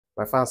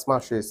My fans,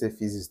 smart show you say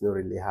physics is not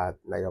really hard,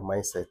 now your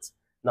mindset.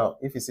 Now,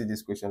 if you see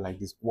this question like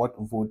this, what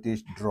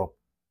voltage drop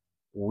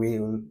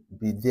will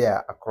be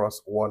there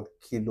across 1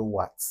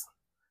 kilowatt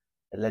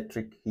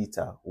electric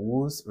heater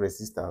whose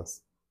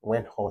resistance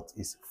when hot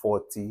is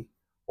 40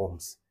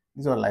 ohms?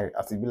 This one, like,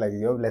 as it be like,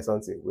 you have less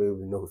something where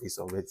we know if it's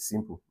already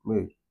simple.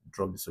 Maybe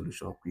drop the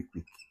solution quick.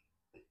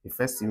 The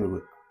first thing we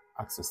will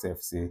ask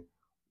yourself, say,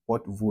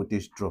 what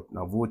voltage drop?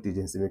 Now, voltage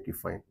and say make you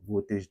find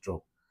voltage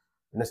drop.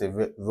 You know, say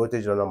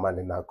voltage drop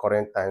normally now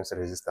current times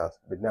resistance.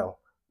 But now,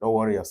 don't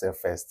worry yourself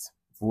first.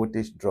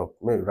 Voltage drop.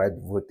 Maybe write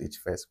the voltage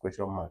first.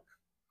 Question mark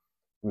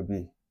will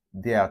be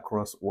there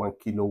across 1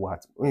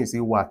 kilowatt. When you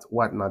see watt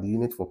now the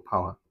unit for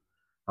power,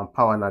 and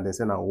power now they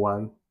say now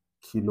 1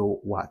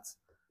 kilowatt.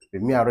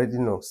 But me already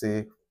know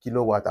say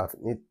kilowatt I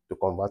need to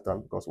convert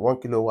them because 1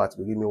 kilowatt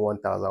will give me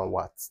 1,000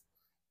 watts.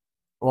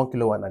 1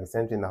 kilowatt now the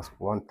same thing as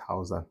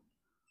 1,000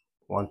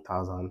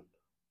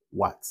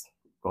 watts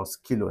because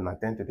kilo na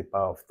 10 to the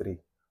power of 3.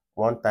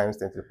 1 times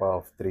 10 to the power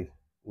of 3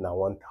 now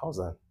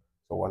 1,000.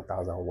 So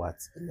 1,000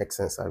 watts. It makes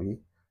sense, are we?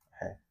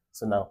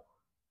 So now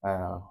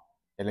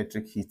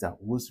electric heater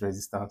whose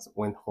resistance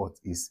when hot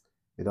is,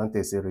 they don't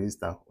say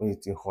resistance when you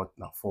think hot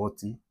now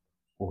 40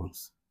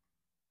 ohms.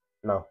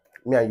 Now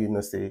me and you know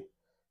say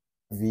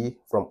V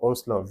from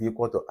Ohm's law, V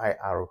equal to I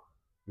arrow.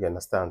 You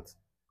understand?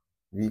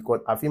 V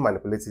equal, I feel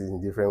manipulate it in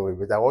different way,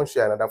 but I want to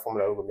share another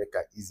formula that will make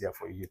it easier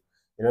for you.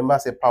 You remember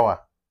say power,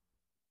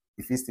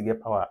 if you still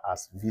get power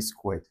as V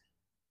squared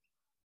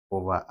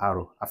over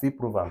arrow. I feel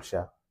prove I'm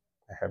sure.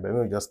 But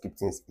maybe just keep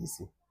things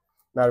easy.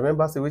 Now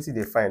remember, say what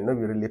they find, not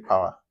be really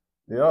power.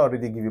 They don't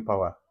already give you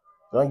power.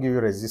 They don't give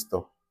you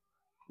resistor.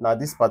 Now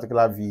this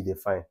particular V they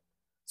find.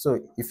 So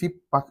if you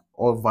pack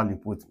all value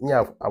put, me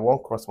I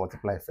won't cross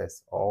multiply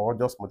first, or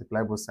just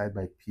multiply both sides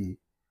by P.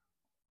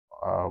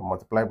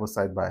 Multiply both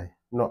sides by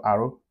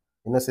arrow.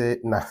 You know, say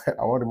now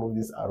I want to remove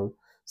this arrow,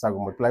 so I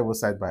will multiply both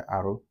sides by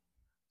arrow.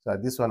 So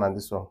this one and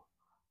this one.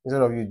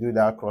 Instead of you do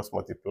that cross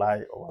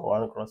multiply or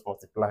one cross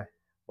multiply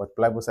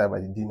both sides by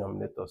the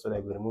denominator, so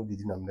that we remove the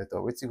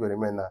denominator. What's going to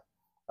remain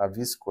now?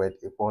 V squared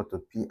equal to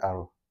P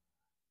arrow.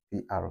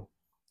 P arrow.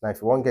 Now,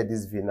 if you want to get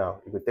this V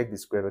now, you will take the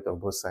square root of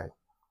both sides.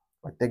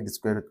 Or take the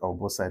square root of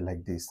both sides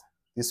like this.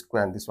 This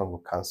square and this one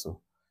will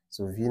cancel.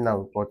 So V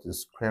now equal to the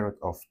square root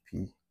of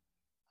P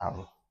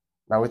arrow.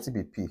 Now what will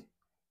be P?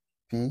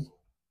 P,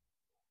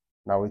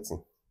 now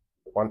waiting,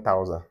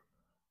 1,000.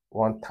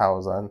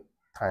 1,000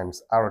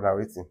 times arrow now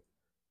waiting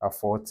at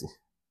 40.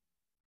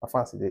 I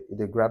fancy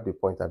they grab the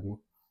point, Abi.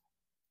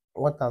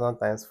 1,000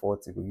 times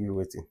 40 will give you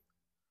waiting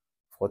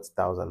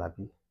 40,000,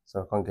 Abi.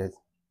 So I can get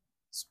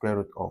square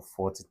root of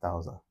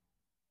 40,000.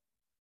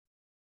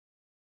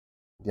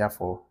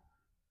 Therefore,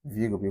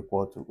 V will be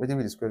equal to, what will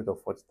be the square root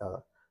of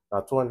 40,000?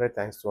 Now 200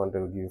 times 200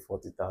 will give you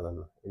 40,000.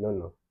 You don't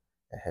know.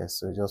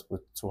 So just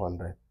put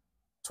 200.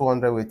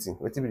 200 waiting.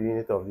 What will be the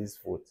unit of this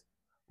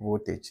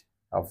voltage?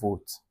 A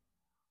volt.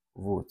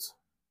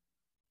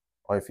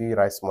 Or if you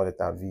write small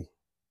letter V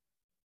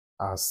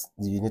as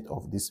the unit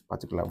of this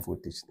particular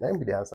voltage, let me be the answer.